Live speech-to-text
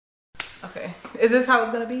Is this how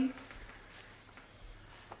it's going to be?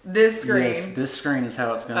 This screen? Yes, this screen is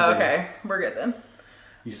how it's going to be. Okay, we're good then.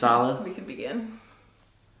 You solid? We can begin.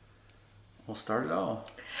 We'll start it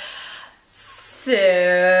off.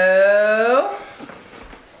 So,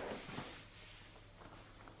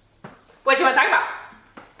 what you want to talk about?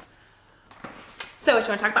 What you want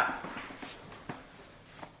to talk about?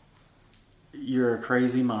 You're a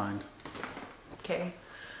crazy mind. Okay.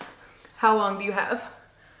 How long do you have?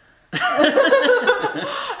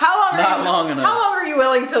 How long? Not long enough. How long are you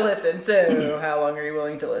willing to listen? So, how long are you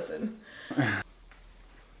willing to listen?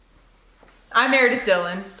 I'm Meredith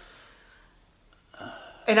Dillon,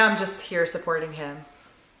 and I'm just here supporting him.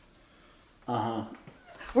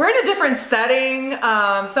 We're in a different setting.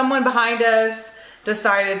 Someone behind us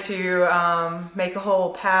decided to make a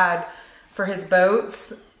whole pad for his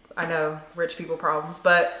boats. I know, rich people problems,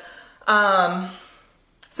 but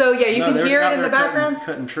so yeah, you can hear it in the background.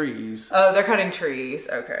 Cutting trees. Oh, they're cutting trees.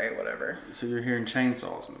 Okay, whatever. So you're hearing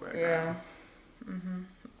chainsaws in the background. Yeah. I'm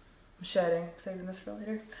shedding. Saving this for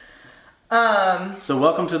later. So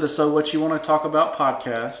welcome to the So What You Want to Talk About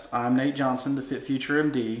podcast. I'm Nate Johnson, the Fit Future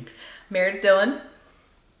MD. Meredith Dillon.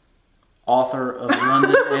 Author of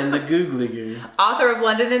London and the Googly Goo. Author of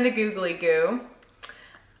London and the Googly Goo.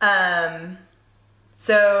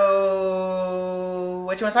 So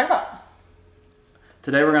what you want to talk about?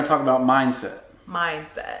 Today we're going to talk about mindset.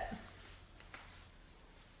 Mindset.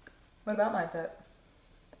 What about mindset?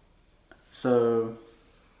 So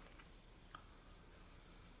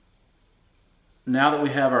now that we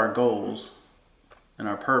have our goals and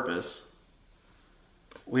our purpose,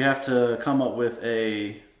 we have to come up with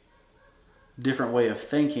a different way of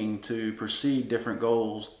thinking to pursue different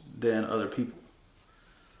goals than other people.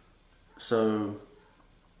 So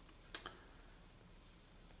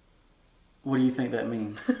what do you think that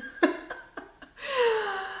means?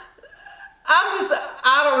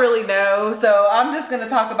 I don't really know, so I'm just going to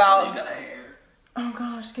talk about... You got a hair. Oh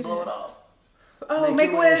gosh, get Blow it it off. Oh,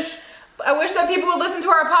 make a wish. I wish that people would listen to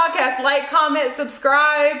our podcast. Like, comment,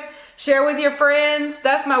 subscribe, share with your friends.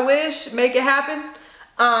 That's my wish. Make it happen.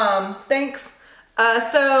 Thanks.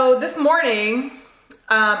 So this morning,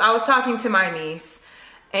 I was talking to my niece,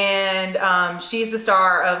 and she's the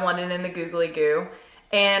star of London and the Googly Goo.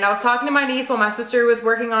 And I was talking to my niece while my sister was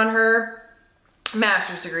working on her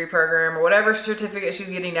master's degree program or whatever certificate she's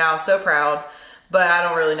getting now. So proud. But I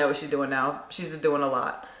don't really know what she's doing now. She's doing a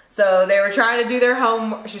lot. So they were trying to do their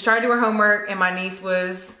she was trying to do her homework, and my niece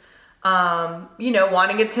was,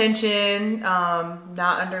 wanting attention,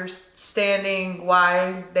 not understanding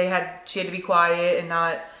why she had to be quiet and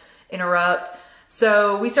not interrupt.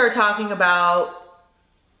 So we started talking about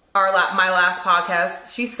my last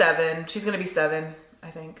podcast. She's 7. She's going to be 7,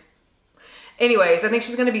 I think. Anyways, I think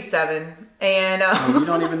she's going to be 7. And you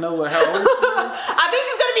don't even know how old she is? I think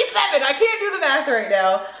she's going to be 7. I can't do the math right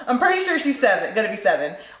now. I'm pretty sure she's going to be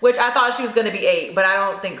 7, which I thought she was going to be 8, but I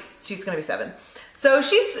don't think she's going to be 7. So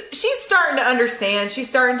she's starting to understand. She's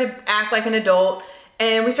starting to act like an adult.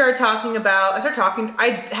 And we started talking about, I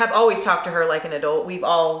have always talked to her like an adult. We've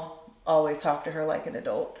all always talked to her like an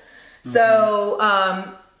adult. Mm-hmm.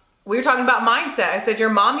 So we were talking about mindset. I said,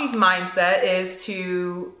 your mommy's mindset is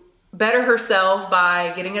to better herself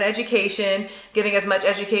by getting an education, getting as much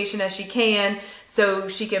education as she can so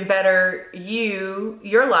she can better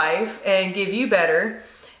your life and give you better.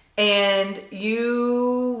 And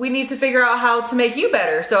we need to figure out how to make you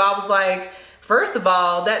better. So I was like, first of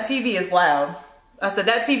all, that TV is loud. I said,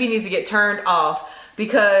 that TV needs to get turned off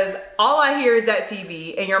because all I hear is that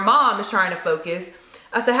TV and your mom is trying to focus.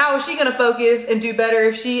 I said, how is she going to focus and do better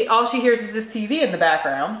if all she hears is this TV in the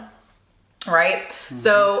background? Right? Mm-hmm.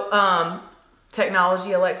 So,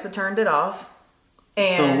 technology, Alexa turned it off.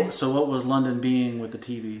 And so what was London being with the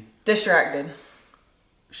TV? Distracted.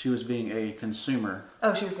 She was being a consumer.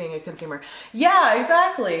 Oh, she was being a consumer. Yeah,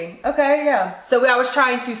 exactly. Okay, yeah. So I was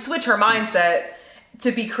trying to switch her mindset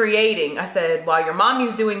to be creating. I said, while your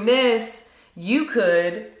mommy's doing this, you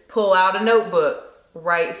could pull out a notebook,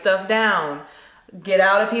 write stuff down, get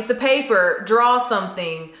out a piece of paper, draw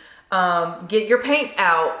something, get your paint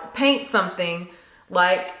out, paint something.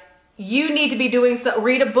 Like, you need to be doing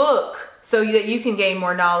read a book so that you can gain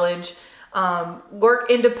more knowledge. Work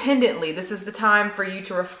independently. This is the time for you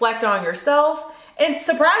to reflect on yourself. And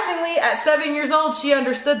surprisingly, at 7 years old, she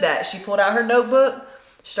understood that. She pulled out her notebook,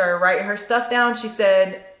 started writing her stuff down. She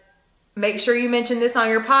said, make sure you mention this on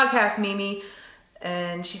your podcast, Mimi.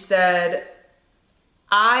 And she said,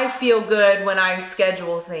 I feel good when I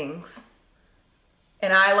schedule things.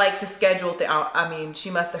 And I like to schedule things. I mean,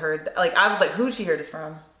 she must have heard, like, I was like, who did she hear this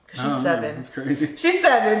from? 'Cause she's 7. That's crazy. She's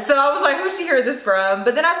 7. So I was like, who's she heard this from?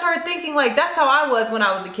 But then I started thinking, like, that's how I was when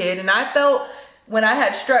I was a kid. And I felt when I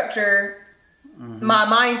had structure, my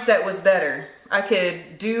mindset was better. I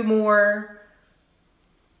could do more.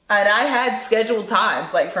 And I had scheduled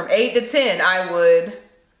times. Like from 8 to 10, I would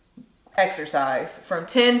exercise. From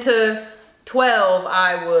 10 to 12,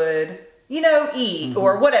 I would, eat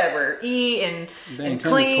or whatever. Eat and clean. 10 to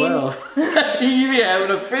 12. You be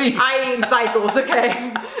having a feast. I eat in cycles,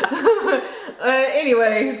 okay?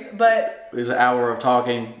 Anyways, but... There's an hour of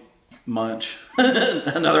talking, munch.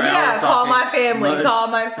 Another hour of talking. Call my family, munch. call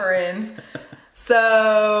my friends.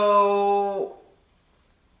 So...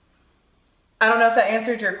 I don't know if that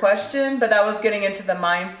answered your question, but that was getting into the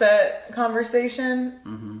mindset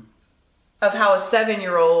conversation of how a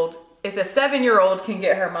 7-year-old, if a 7-year-old can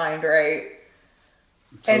get her mind right,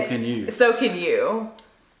 so can you. So can you.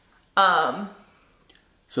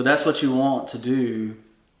 So that's what you want to do,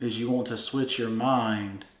 is you want to switch your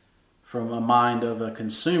mind from a mind of a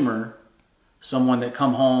consumer, someone that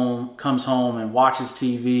comes home and watches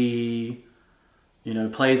TV,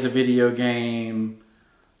 plays a video game,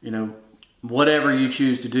 whatever you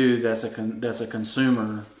choose to do, that's a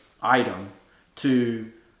consumer item,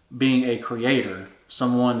 to being a creator,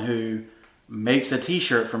 someone who makes a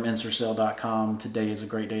t-shirt from Insercell.com. Today is a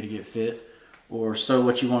great day to get fit, or So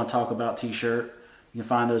What You Want to Talk About t-shirt. You can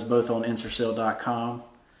find those both on Insercell.com,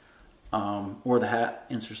 or the hat,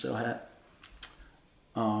 Insercell hat.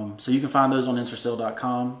 So you can find those on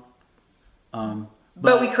Insercell.com.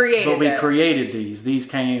 But we created these. These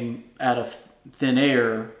came out of thin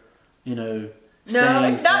air. No,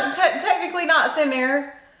 it's not technically not thin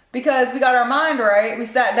air, because we got our mind right. We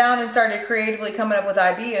sat down and started creatively coming up with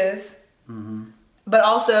ideas. But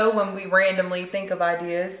also, when we randomly think of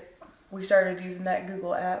ideas, we started using that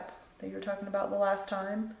Google app that you were talking about the last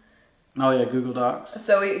time. Oh yeah, Google Docs.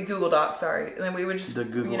 Google Docs, sorry. And then we would just, the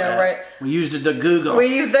Google app. Right. We used the Google. We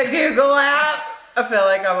used the Google app. I feel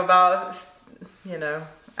like I'm about,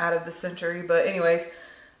 out of the century. But anyways,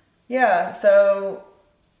 yeah, so...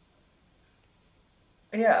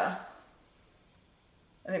 Yeah.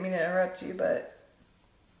 I didn't mean to interrupt you, but